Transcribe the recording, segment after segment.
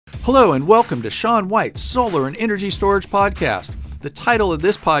Hello and welcome to Sean White's Solar and Energy Storage Podcast. The title of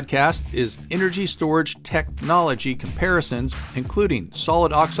this podcast is Energy Storage Technology Comparisons, including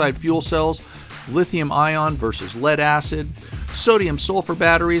solid oxide fuel cells, lithium ion versus lead acid, sodium sulfur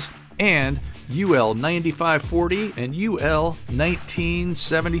batteries, and UL 9540 and UL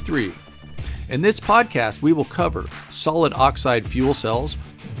 1973. In this podcast, we will cover solid oxide fuel cells,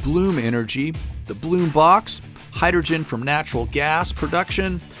 Bloom Energy, the Bloom Box, hydrogen from natural gas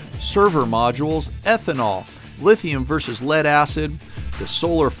production, server modules, ethanol, lithium versus lead acid, the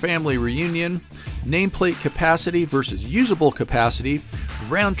solar family reunion, nameplate capacity versus usable capacity,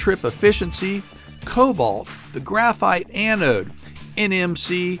 round-trip efficiency, cobalt, the graphite anode,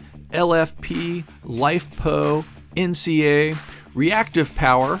 NMC, LFP, LiFePO, NCA, reactive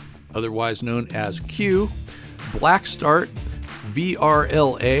power, otherwise known as Q, black start,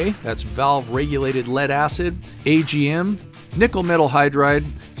 VRLA, that's valve-regulated lead acid, AGM, nickel metal hydride,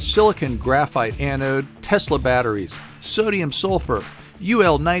 silicon graphite anode, Tesla batteries, sodium sulfur,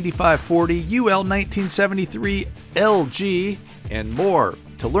 UL 9540, UL 1973, LG, and more.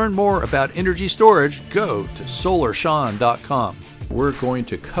 To learn more about energy storage, go to SolarSean.com. We're going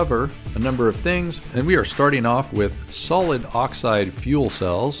to cover a number of things, and we are starting off with solid oxide fuel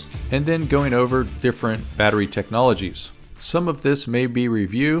cells and then going over different battery technologies. Some of this may be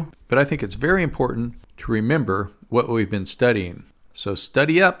review, but I think it's very important to remember what we've been studying. So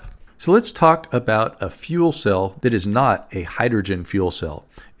study up. So let's talk about a fuel cell that is not a hydrogen fuel cell.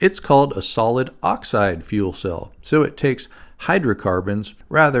 It's called a solid oxide fuel cell. So it takes hydrocarbons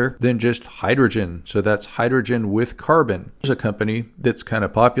rather than just hydrogen. So that's hydrogen with carbon. There's a company that's kind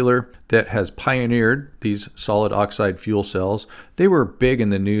of popular that has pioneered these solid oxide fuel cells. They were big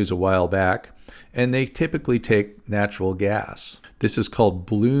in the news a while back, and they typically take natural gas. This is called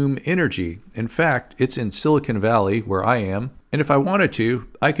Bloom Energy. In fact, it's in Silicon Valley where I am, and if I wanted to,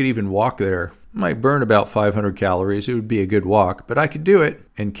 I could even walk there. It might burn about 500 calories. It would be a good walk, but I could do it.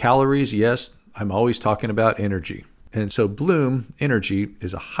 And calories, yes, I'm always talking about energy. And so Bloom Energy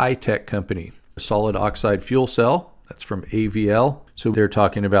is a high-tech company. A solid oxide fuel cell, that's from AVL. So they're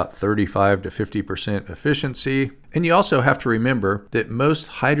talking about 35 to 50% efficiency. And you also have to remember that most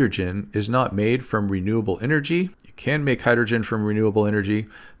hydrogen is not made from renewable energy. You can make hydrogen from renewable energy,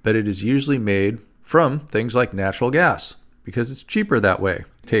 but it is usually made from things like natural gas because it's cheaper that way.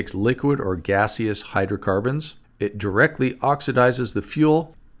 It takes liquid or gaseous hydrocarbons. It directly oxidizes the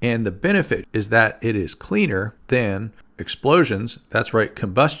fuel. And the benefit is that it is cleaner than explosions. That's right,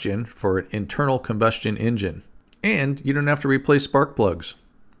 combustion for an internal combustion engine. And you don't have to replace spark plugs.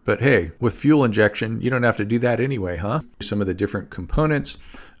 But hey, with fuel injection, you don't have to do that anyway, huh? Some of the different components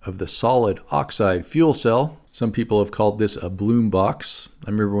of the solid oxide fuel cell. Some people have called this a Bloom box. I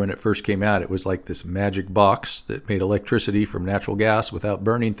remember when it first came out, it was like this magic box that made electricity from natural gas without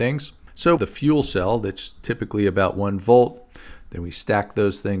burning things. So the fuel cell, that's typically about 1 volt, then we stack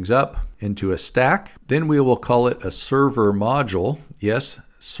those things up into a stack. Then we will call it a server module. Yes,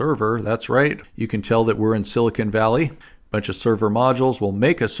 server, that's right. You can tell that we're in Silicon Valley. A bunch of server modules will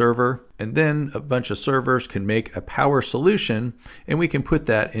make a server, and then a bunch of servers can make a power solution, and we can put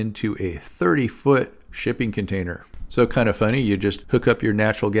that into a 30-foot shipping container. So kind of funny, you just hook up your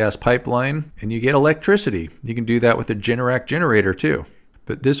natural gas pipeline and you get electricity. You can do that with a Generac generator too.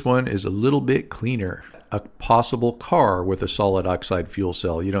 But this one is a little bit cleaner. A possible car with a solid oxide fuel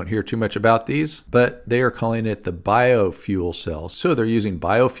cell. You don't hear too much about these, but they are calling it the biofuel cell. So they're using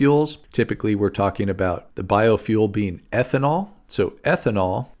biofuels. Typically, we're talking about the biofuel being ethanol. So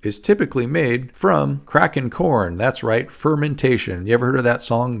ethanol is typically made from cracking corn. That's right, fermentation. You ever heard of that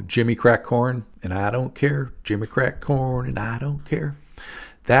song, Jimmy Crack Corn? And I don't care, Jimmy Crack Corn, and I don't care.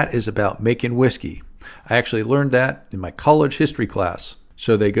 That is about making whiskey. I actually learned that in my college history class.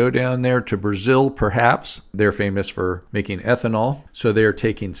 So they go down there to Brazil, perhaps. They're famous for making ethanol. So they're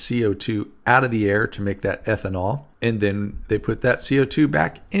taking CO2 out of the air to make that ethanol. And then they put that CO2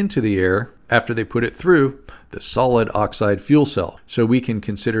 back into the air after they put it through the solid oxide fuel cell. So we can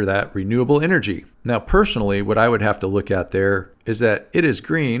consider that renewable energy. Now, personally, what I would have to look at there is that it is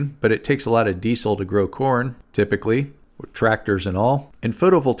green, but it takes a lot of diesel to grow corn, typically, with tractors and all. And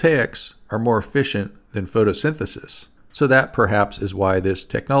photovoltaics are more efficient than photosynthesis. So that perhaps is why this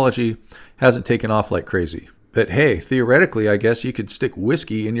technology hasn't taken off like crazy. But hey, theoretically, I guess you could stick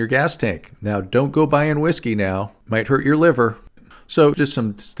whiskey in your gas tank. Now, don't go buying whiskey now. Might hurt your liver. So just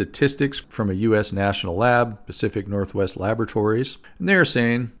some statistics from a U.S. national lab, Pacific Northwest Laboratories. And they're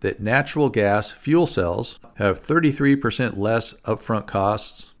saying that natural gas fuel cells have 33% less upfront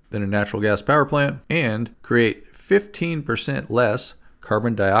costs than a natural gas power plant and create 15% less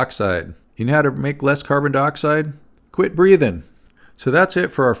carbon dioxide. You know how to make less carbon dioxide? Quit breathing. So that's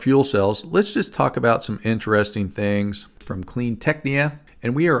it for our fuel cells. Let's just talk about some interesting things from Cleantechnia.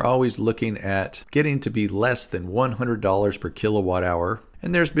 And we are always looking at getting to be less than $100 per kilowatt hour.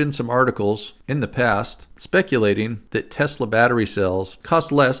 And there's been some articles in the past speculating that Tesla battery cells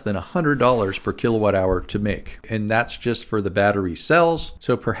cost less than $100 per kilowatt hour to make. And that's just for the battery cells.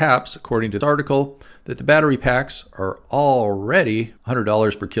 So perhaps, according to this article, that the battery packs are already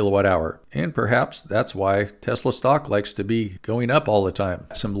 $100 per kilowatt hour. And perhaps that's why Tesla stock likes to be going up all the time.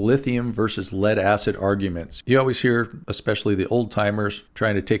 Some lithium versus lead acid arguments. You always hear, especially the old timers,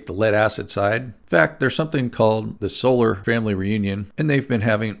 trying to take the lead acid side. In fact, there's something called the Solar Family Reunion, and they've been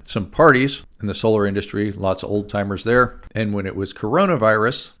having some parties in the solar industry, lots of old timers there. And when it was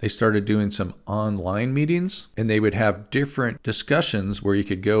coronavirus, they started doing some online meetings, and they would have different discussions where you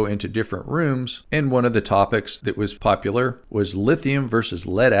could go into different rooms. And one of the topics that was popular was lithium versus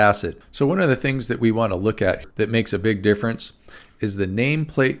lead acid. So one of the things that we want to look at that makes a big difference is the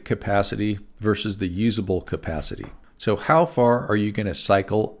nameplate capacity versus the usable capacity. So how far are you going to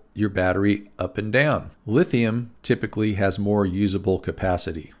cycle your battery up and down? Lithium typically has more usable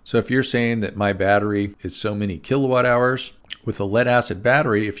capacity. So if you're saying that my battery is so many kilowatt hours, with a lead acid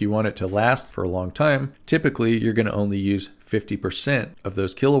battery, if you want it to last for a long time, typically you're going to only use 50% of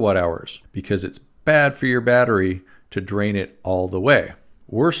those kilowatt hours because it's bad for your battery to drain it all the way.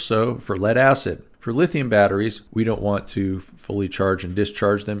 Worse so for lead acid. For lithium batteries, we don't want to fully charge and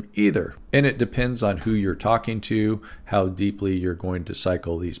discharge them either. And it depends on who you're talking to, how deeply you're going to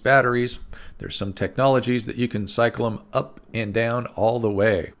cycle these batteries. There's some technologies that you can cycle them up and down all the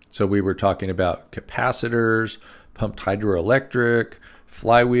way. So we were talking about capacitors, pumped hydroelectric,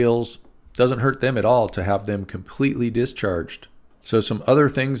 flywheels. Doesn't hurt them at all to have them completely discharged. So some other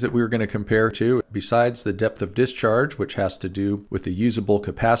things that we were going to compare to, besides the depth of discharge, which has to do with the usable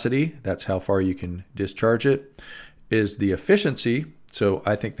capacity, that's how far you can discharge it, is the efficiency. So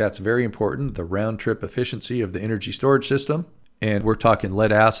I think that's very important, the round trip efficiency of the energy storage system. And we're talking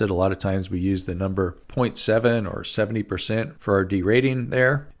lead acid. A lot of times we use the number 0.7 or 70% for our derating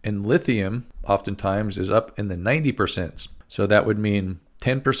there. And lithium oftentimes is up in the 90%. So that would mean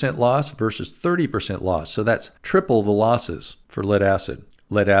 10% loss versus 30% loss. So that's triple the losses for lead acid.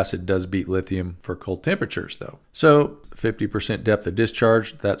 Lead acid does beat lithium for cold temperatures though. So 50% depth of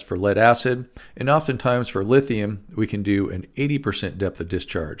discharge, that's for lead acid. And oftentimes for lithium, we can do an 80% depth of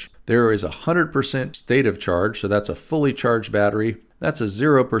discharge. There is a 100% state of charge, so that's a fully charged battery. That's a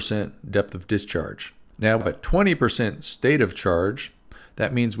 0% depth of discharge. Now at 20% state of charge,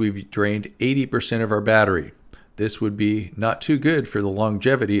 that means we've drained 80% of our battery. This would be not too good for the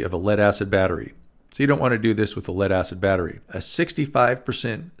longevity of a lead acid battery. So you don't want to do this with a lead acid battery. A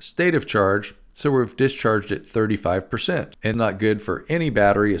 65% state of charge, so we've discharged it 35%. And not good for any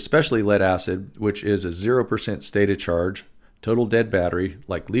battery, especially lead acid, which is a 0% state of charge, total dead battery,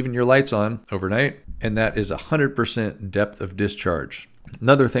 like leaving your lights on overnight. And that is 100% depth of discharge.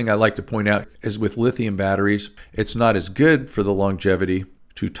 Another thing I like to point out is with lithium batteries, it's not as good for the longevity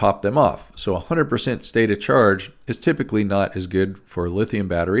to top them off. So 100% state of charge is typically not as good for a lithium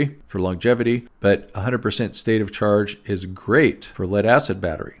battery for longevity, but 100% state of charge is great for lead acid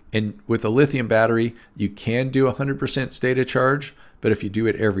battery. And with a lithium battery, you can do 100% state of charge, but if you do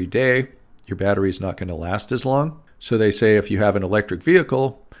it every day, your battery is not going to last as long. So they say if you have an electric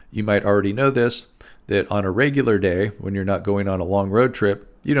vehicle, you might already know this, that on a regular day, when you're not going on a long road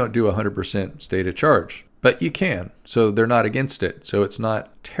trip, you don't do 100% state of charge. But you can, so they're not against it. So it's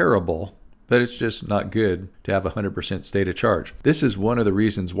not terrible, but it's just not good to have 100% state of charge. This is one of the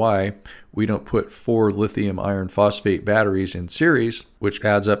reasons why we don't put 4 lithium iron phosphate batteries in series, which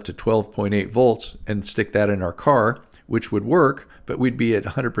adds up to 12.8 volts, and stick that in our car, which would work, but we'd be at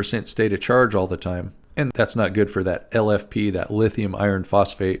 100% state of charge all the time. And that's not good for that LFP, that lithium iron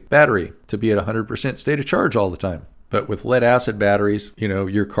phosphate battery, to be at 100% state of charge all the time. But with lead acid batteries,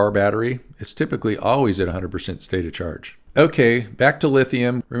 your car battery is typically always at 100% state of charge. Okay, back to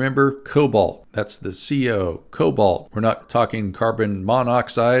lithium. Remember cobalt, that's the CO, cobalt. We're not talking carbon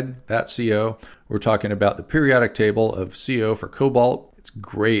monoxide, that CO. We're talking about the periodic table of CO for cobalt. It's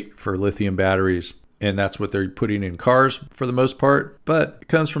great for lithium batteries. And that's what they're putting in cars for the most part. But it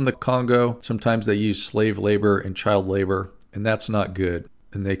comes from the Congo. Sometimes they use slave labor and child labor, and that's not good.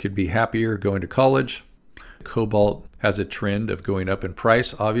 And they could be happier going to college. Cobalt has a trend of going up in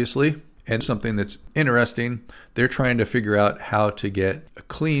price, obviously. And something that's interesting, they're trying to figure out how to get a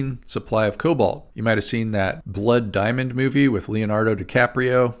clean supply of cobalt. You might have seen that Blood Diamond movie with Leonardo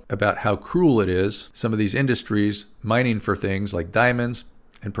DiCaprio about how cruel it is. Some of these industries mining for things like diamonds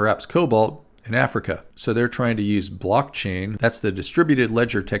and perhaps cobalt in Africa. So they're trying to use blockchain, that's the distributed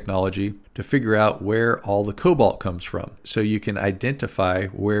ledger technology, to figure out where all the cobalt comes from. So you can identify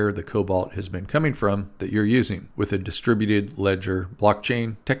where the cobalt has been coming from that you're using with a distributed ledger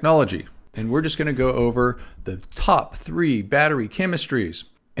blockchain technology. And we're just going to go over the top 3 battery chemistries.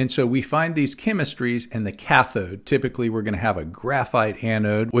 And so we find these chemistries in the cathode. Typically, we're going to have a graphite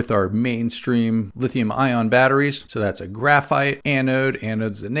anode with our mainstream lithium-ion batteries. So that's a graphite anode.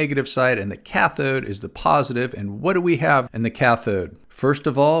 Anode's the negative side, and the cathode is the positive. And what do we have in the cathode? First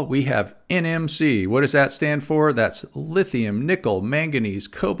of all, we have NMC. What does that stand for? That's lithium, nickel, manganese,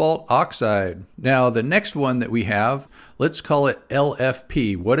 cobalt oxide. Now, the next one that we have, let's call it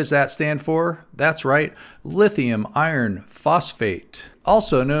LFP. What does that stand for? That's right, lithium iron phosphate,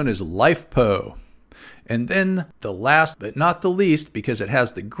 also known as LiFePO. And then the last but not the least, because it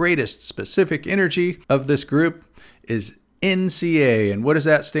has the greatest specific energy of this group, is NCA. And what does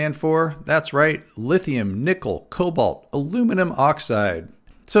that stand for? That's right, lithium, nickel, cobalt, aluminum oxide.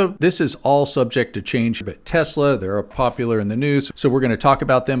 So this is all subject to change, but Tesla, they're popular in the news, so we're going to talk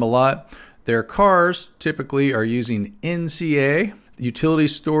about them a lot. Their cars typically are using NCA. Utility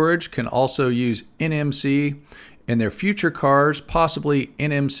storage can also use NMC. In their future cars, possibly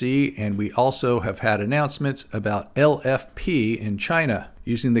NMC, and we also have had announcements about LFP in China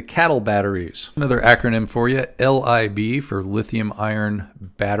using the cattle batteries. Another acronym for you, LIB for lithium iron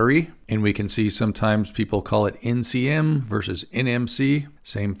battery, and we can see sometimes people call it NCM versus NMC,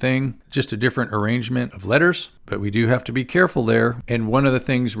 same thing, just a different arrangement of letters, but we do have to be careful there. And one of the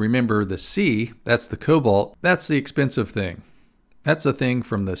things, remember the C, that's the cobalt, that's the expensive thing. That's the thing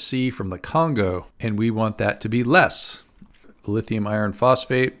from the C from the Congo, and we want that to be less. Lithium iron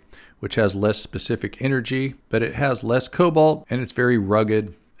phosphate, which has less specific energy, but it has less cobalt, and it's very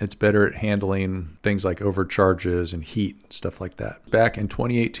rugged. It's better at handling things like overcharges and heat, stuff like that. Back in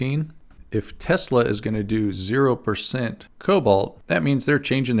 2018, if Tesla is going to do 0% cobalt, that means they're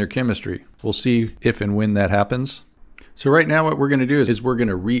changing their chemistry. We'll see if and when that happens. So right now what we're going to do is we're going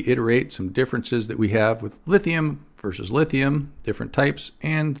to reiterate some differences that we have with lithium versus lithium, different types,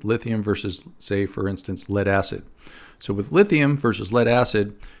 and lithium versus, say, for instance, lead acid. So with lithium versus lead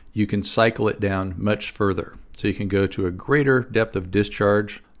acid, you can cycle it down much further. So you can go to a greater depth of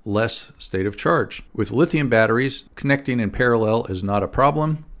discharge, less state of charge. With lithium batteries, connecting in parallel is not a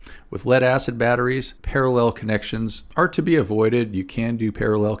problem. With lead acid batteries, parallel connections are to be avoided. You can do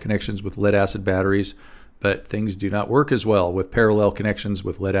parallel connections with lead acid batteries, but things do not work as well with parallel connections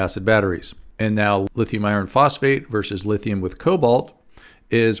with lead acid batteries. And now lithium iron phosphate versus lithium with cobalt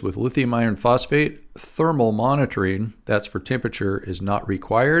is with lithium iron phosphate, thermal monitoring, that's for temperature, is not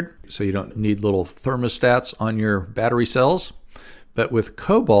required. So you don't need little thermostats on your battery cells. But with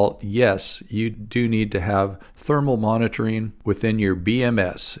cobalt, yes, you do need to have thermal monitoring within your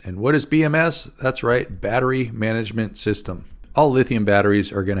BMS. And what is BMS? That's right, battery management system. All lithium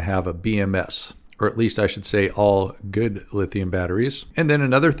batteries are going to have a BMS. Or at least I should say all good lithium batteries. And then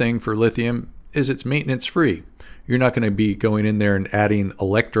another thing for lithium is it's maintenance free. You're not going to be going in there and adding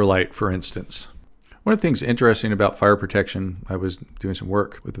electrolyte, for instance. One of the things interesting about fire protection, I was doing some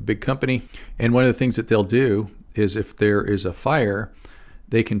work with a big company, and one of the things that they'll do is if there is a fire,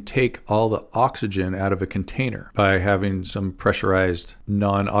 they can take all the oxygen out of a container by having some pressurized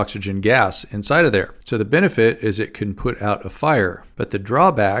non-oxygen gas inside of there. So the benefit is it can put out a fire, but the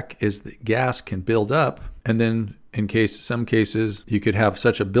drawback is that gas can build up, and then in some cases, you could have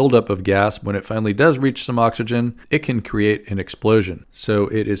such a buildup of gas when it finally does reach some oxygen, it can create an explosion. So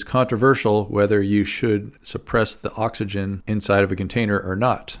it is controversial whether you should suppress the oxygen inside of a container or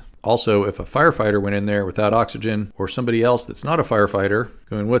not. Also, if a firefighter went in there without oxygen, or somebody else that's not a firefighter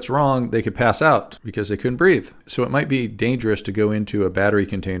going, what's wrong? They could pass out because they couldn't breathe. So it might be dangerous to go into a battery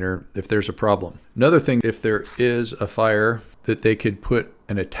container if there's a problem. Another thing, if there is a fire, that they could put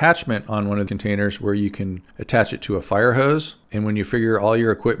an attachment on one of the containers where you can attach it to a fire hose. And when you figure all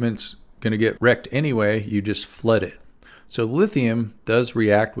your equipment's going to get wrecked anyway, you just flood it. So lithium does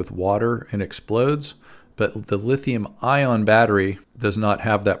react with water and explodes, but the lithium ion battery does not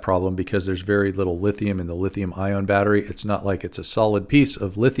have that problem because there's very little lithium in the lithium ion battery. It's not like it's a solid piece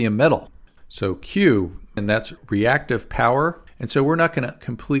of lithium metal. So Q, and that's reactive power. And so we're not going to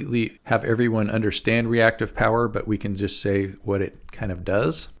completely have everyone understand reactive power, but we can just say what it kind of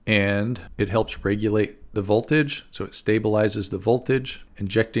does. And it helps regulate the voltage, so it stabilizes the voltage.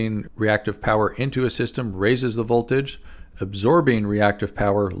 Injecting reactive power into a system raises the voltage. Absorbing reactive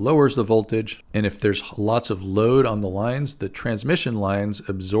power lowers the voltage. And if there's lots of load on the lines, the transmission lines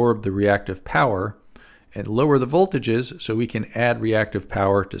absorb the reactive power and lower the voltages so we can add reactive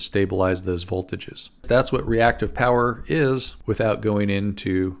power to stabilize those voltages. That's what reactive power is without going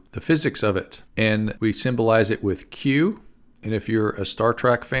into the physics of it. And we symbolize it with Q. And if you're a Star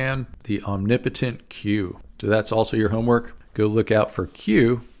Trek fan, the omnipotent Q. So that's also your homework. Go look out for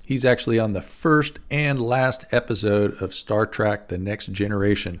Q. He's actually on the first and last episode of Star Trek: The Next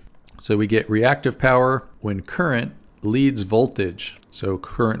Generation. So we get reactive power when current leads voltage. So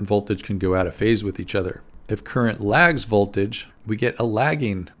current and voltage can go out of phase with each other. If current lags voltage, we get a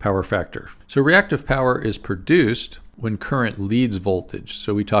lagging power factor. So reactive power is produced when current leads voltage.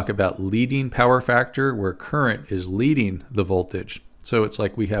 So we talk about leading power factor where current is leading the voltage. So it's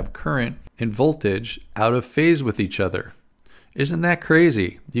like we have current and voltage out of phase with each other. Isn't that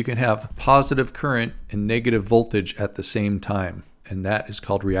crazy? You can have positive current and negative voltage at the same time, and that is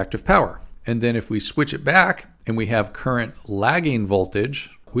called reactive power. And then if we switch it back and we have current lagging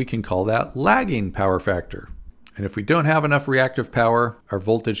voltage, we can call that lagging power factor. And if we don't have enough reactive power, our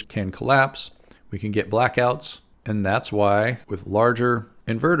voltage can collapse. We can get blackouts. And that's why with larger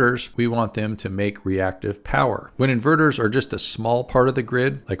inverters, we want them to make reactive power. When inverters are just a small part of the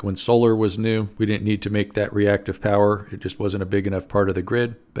grid, like when solar was new, we didn't need to make that reactive power. It just wasn't a big enough part of the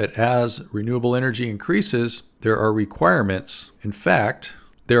grid. But as renewable energy increases, there are requirements. In fact,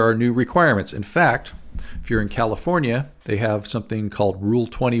 there are new requirements. In fact, if you're in California, they have something called Rule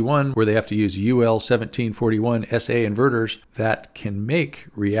 21 where they have to use UL 1741 SA inverters that can make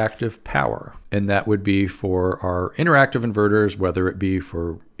reactive power. And that would be for our interactive inverters, whether it be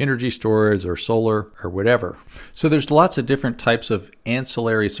for energy storage or solar or whatever. So there's lots of different types of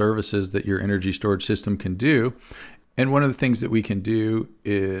ancillary services that your energy storage system can do. And one of the things that we can do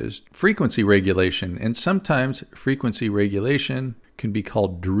is frequency regulation. And sometimes frequency regulation can be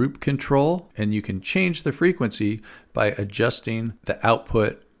called droop control, and you can change the frequency by adjusting the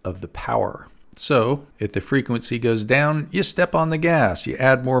output of the power. So if the frequency goes down, you step on the gas, you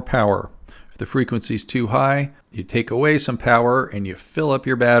add more power. If the frequency is too high, you take away some power and you fill up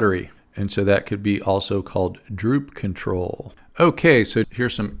your battery. And so that could be also called droop control. Okay, so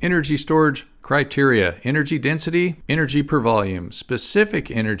here's some energy storage criteria. Energy density, energy per volume.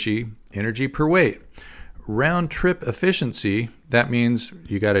 Specific energy, energy per weight. Round trip efficiency, that means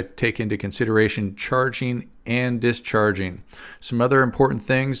you got to take into consideration charging and discharging. Some other important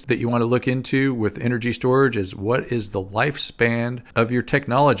things that you want to look into with energy storage is what is the lifespan of your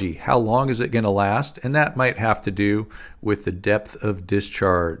technology? How long is it going to last? And that might have to do with the depth of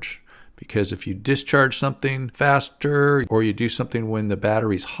discharge. Because if you discharge something faster or you do something when the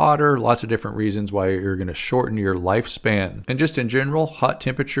battery's hotter, lots of different reasons why you're going to shorten your lifespan. And just in general, hot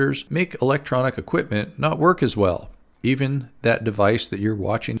temperatures make electronic equipment not work as well. Even that device that you're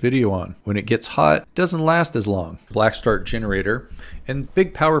watching video on, when it gets hot, it doesn't last as long. Black start generator, and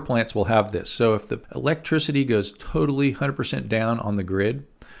big power plants will have this. So if the electricity goes totally 100% down on the grid,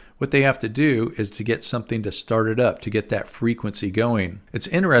 what they have to do is to get something to start it up, to get that frequency going. It's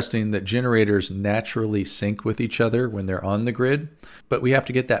interesting that generators naturally sync with each other when they're on the grid, but we have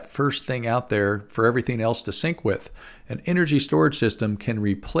to get that first thing out there for everything else to sync with. An energy storage system can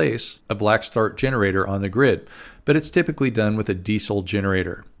replace a black start generator on the grid, but it's typically done with a diesel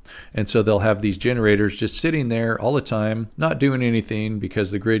generator. And so they'll have these generators just sitting there all the time, not doing anything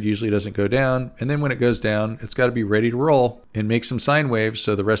because the grid usually doesn't go down. And then when it goes down, it's got to be ready to roll and make some sine waves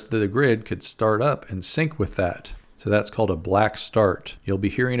so the rest of the grid could start up and sync with that. So that's called a black start. You'll be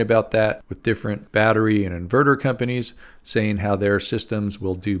hearing about that with different battery and inverter companies saying how their systems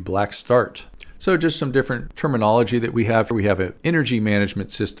will do black start. So just some different terminology that we have. We have an energy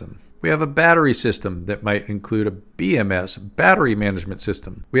management system. We have a battery system that might include a BMS, battery management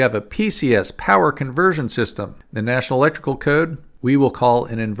system. We have a PCS, power conversion system. The National Electrical Code, we will call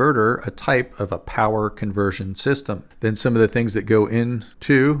an inverter a type of a power conversion system. Then some of the things that go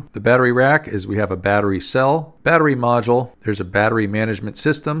into the battery rack is we have a battery cell, battery module, there's a battery management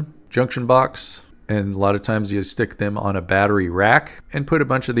system, junction box, and a lot of times you stick them on a battery rack and put a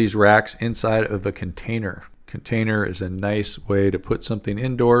bunch of these racks inside of a container. Container is a nice way to put something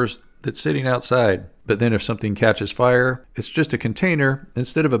indoors that's sitting outside. But then if something catches fire, it's just a container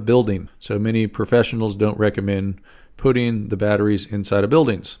instead of a building. So many professionals don't recommend putting the batteries inside of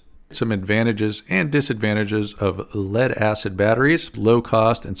buildings. Some advantages and disadvantages of lead acid batteries, low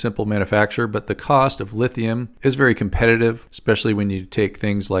cost and simple manufacture, but the cost of lithium is very competitive, especially when you take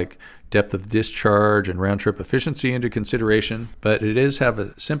things like depth of discharge and round trip efficiency into consideration. But it is have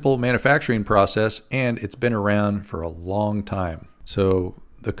a simple manufacturing process and it's been around for a long time. So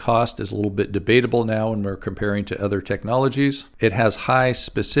the cost is a little bit debatable now when we're comparing to other technologies. It has high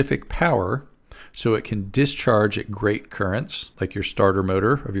specific power. so it can discharge at great currents, like your starter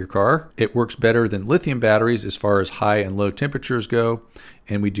motor of your car. It works better than lithium batteries as far as high and low temperatures go,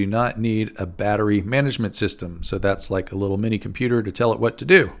 and we do not need a battery management system. So that's like a little mini computer to tell it what to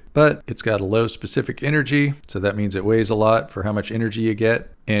do. But it's got a low specific energy, so that means it weighs a lot for how much energy you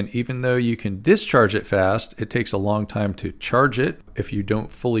get. And even though you can discharge it fast, it takes a long time to charge it. If you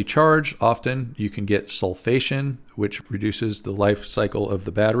don't fully charge, often you can get sulfation, which reduces the life cycle of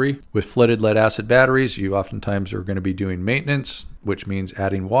the battery. With flooded lead acid batteries, you oftentimes are going to be doing maintenance, which means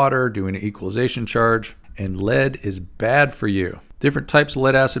adding water, doing an equalization charge, and lead is bad for you. Different types of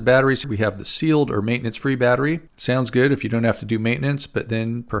lead acid batteries. We have the sealed or maintenance-free battery. Sounds good if you don't have to do maintenance, but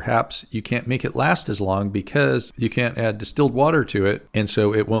then perhaps you can't make it last as long because you can't add distilled water to it, and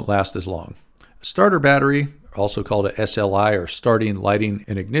so it won't last as long. A starter battery, also called a SLI or starting, lighting,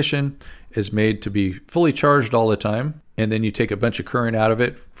 and ignition, is made to be fully charged all the time, and then you take a bunch of current out of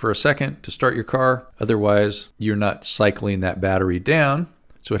it for a second to start your car. Otherwise, you're not cycling that battery down.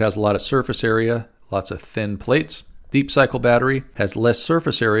 So it has a lot of surface area, lots of thin plates. Deep cycle battery has less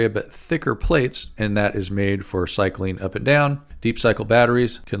surface area but thicker plates, and that is made for cycling up and down. Deep cycle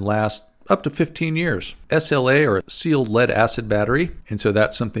batteries can last up to 15 years. SLA, or sealed lead acid battery, and so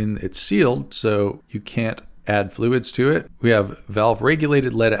that's something it's sealed, so you can't add fluids to it. We have valve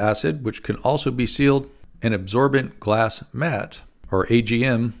regulated lead acid, which can also be sealed, and absorbent glass mat, or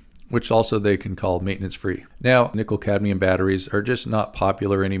AGM, which also they can call maintenance free. Now, nickel cadmium batteries are just not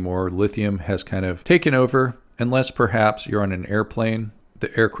popular anymore. Lithium has kind of taken over. Unless perhaps you're on an airplane.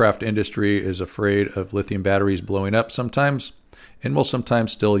 The aircraft industry is afraid of lithium batteries blowing up sometimes, and will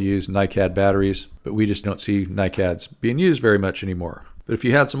sometimes still use NiCad batteries, but we just don't see NiCads being used very much anymore. But if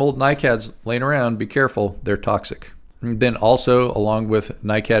you had some old NiCads laying around, be careful, they're toxic. And then also, along with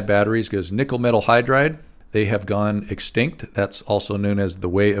NiCad batteries goes nickel metal hydride. They have gone extinct. That's also known as the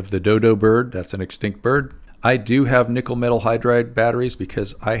way of the dodo bird. That's an extinct bird. I do have nickel metal hydride batteries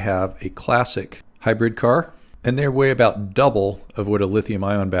because I have a classic hybrid car. And they weigh about double of what a lithium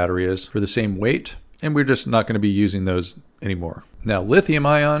ion battery is for the same weight. And we're just not going to be using those anymore. Now, lithium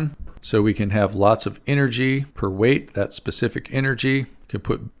ion, so we can have lots of energy per weight, that specific energy. Can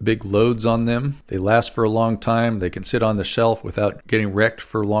put big loads on them. They last for a long time. They can sit on the shelf without getting wrecked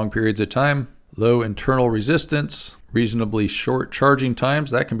for long periods of time. Low internal resistance, reasonably short charging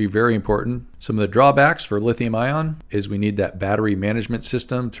times. That can be very important. Some of the drawbacks for lithium ion is we need that battery management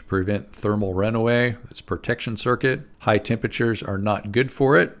system to prevent thermal runaway. It's a protection circuit. High temperatures are not good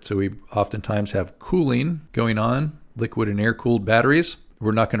for it. So we oftentimes have cooling going on, liquid and air cooled batteries.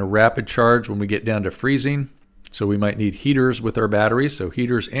 We're not going to rapid charge when we get down to freezing. So we might need heaters with our batteries. So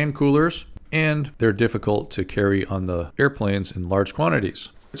heaters and coolers. And they're difficult to carry on the airplanes in large quantities.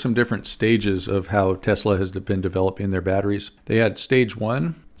 Some different stages of how Tesla has been developing their batteries. They had stage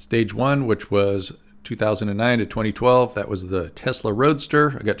one, which was 2009 to 2012. That was the Tesla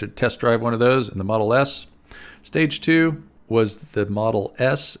Roadster. I got to test drive one of those in the Model S. Stage 2 was the Model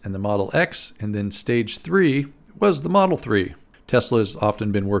S and the Model X. And then stage 3 was the Model 3. Tesla has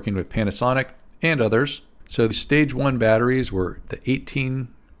often been working with Panasonic and others. So the stage 1 batteries were the 18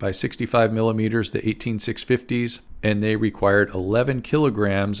 by 65 millimeters, the 18650s. And they required 11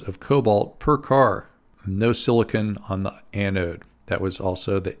 kilograms of cobalt per car. No silicon on the anode. That was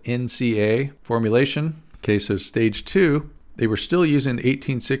also the NCA formulation. Okay, so stage 2, they were still using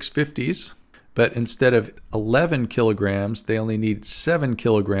 18650s, but instead of 11 kilograms, they only need 7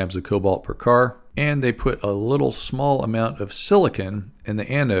 kilograms of cobalt per car. And they put a little small amount of silicon in the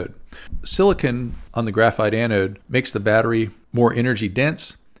anode. Silicon on the graphite anode makes the battery more energy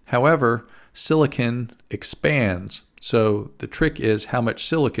dense. However, silicon expands. So the trick is how much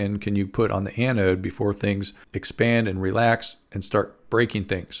silicon can you put on the anode before things expand and relax and start breaking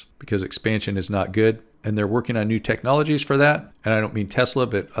things, because expansion is not good. And they're working on new technologies for that. And I don't mean Tesla,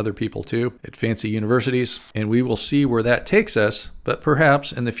 but other people too, at fancy universities. And we will see where that takes us. But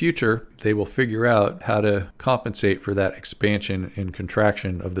perhaps in the future, they will figure out how to compensate for that expansion and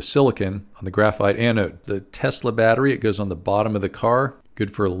contraction of the silicon on the graphite anode. The Tesla battery, it goes on the bottom of the car.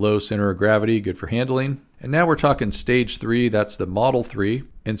 Good for a low center of gravity, good for handling. And now we're talking stage 3, that's the Model 3.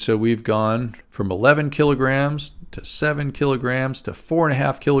 And so we've gone from 11 kilograms to 7 kilograms to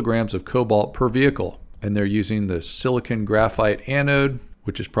 4.5 kilograms of cobalt per vehicle. And they're using the silicon graphite anode,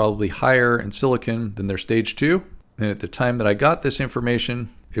 which is probably higher in silicon than their stage 2. And at the time that I got this information,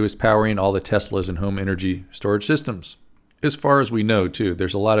 it was powering all the Teslas and home energy storage systems. As far as we know, too,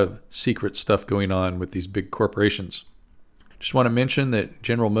 there's a lot of secret stuff going on with these big corporations. Just want to mention that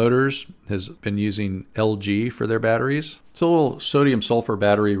General Motors has been using LG for their batteries. It's a little sodium sulfur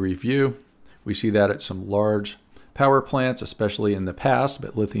battery review. We see that at some large power plants, especially in the past,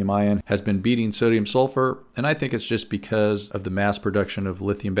 but lithium ion has been beating sodium sulfur. And I think it's just because of the mass production of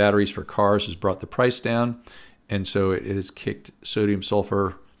lithium batteries for cars has brought the price down. And so it has kicked sodium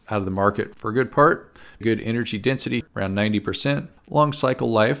sulfur out of the market for a good part. Good energy density, around 90%, long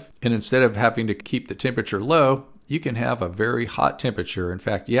cycle life. And instead of having to keep the temperature low, you can have a very hot temperature. In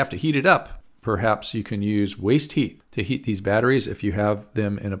fact, you have to heat it up. Perhaps you can use waste heat to heat these batteries if you have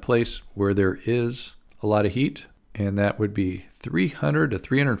them in a place where there is a lot of heat, and that would be 300 to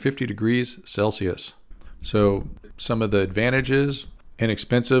 350 degrees Celsius. So some of the advantages: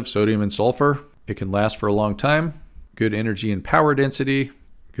 inexpensive sodium and sulfur. It can last for a long time. Good energy and power density.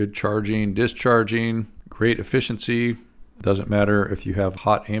 Good charging, discharging. Great efficiency. Doesn't matter if you have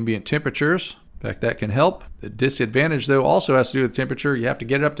hot ambient temperatures. In fact, that can help. The disadvantage, though, also has to do with temperature. You have to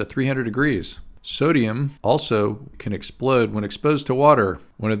get it up to 300 degrees. Sodium also can explode when exposed to water.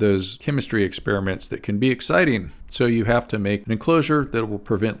 One of those chemistry experiments that can be exciting. So you have to make an enclosure that will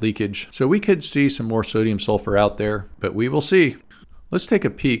prevent leakage. So we could see some more sodium sulfur out there, but we will see. Let's take a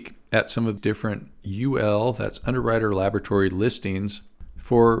peek at some of the different UL, that's Underwriter Laboratory listings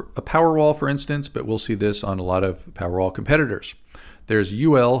for a Powerwall, for instance, but we'll see this on a lot of Powerwall competitors. There's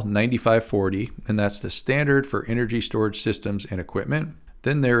UL 9540, and that's the standard for energy storage systems and equipment.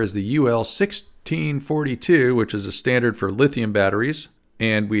 Then there is the UL 1642, which is a standard for lithium batteries.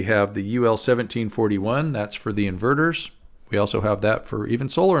 And we have the UL 1741, that's for the inverters. We also have that for even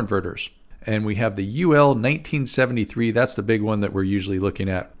solar inverters. And we have the UL 1973, that's the big one that we're usually looking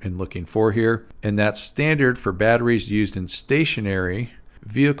at and looking for here. And that's standard for batteries used in stationary,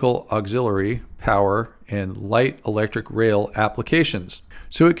 vehicle auxiliary, power, and light electric rail applications.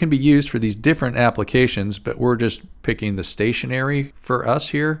 So it can be used for these different applications, but we're just picking the stationary for us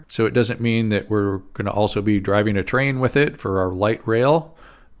here. So it doesn't mean that we're going to also be driving a train with it for our light rail,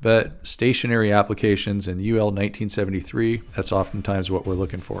 but stationary applications in UL 1973, that's oftentimes what we're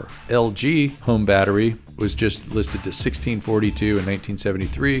looking for. LG home battery was just listed to 1642 in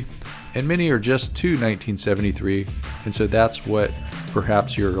 1973, and many are just to 1973, and so that's what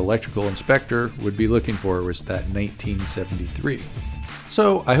perhaps your electrical inspector would be looking for, was that 1973.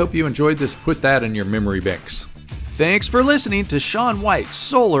 So I hope you enjoyed this. Put that in your memory banks. Thanks for listening to Shawn White's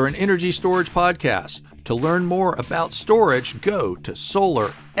Solar and Energy Storage Podcast. To learn more about storage, go to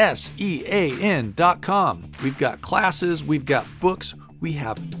solarsean.com. We've got classes, we've got books, we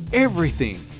have everything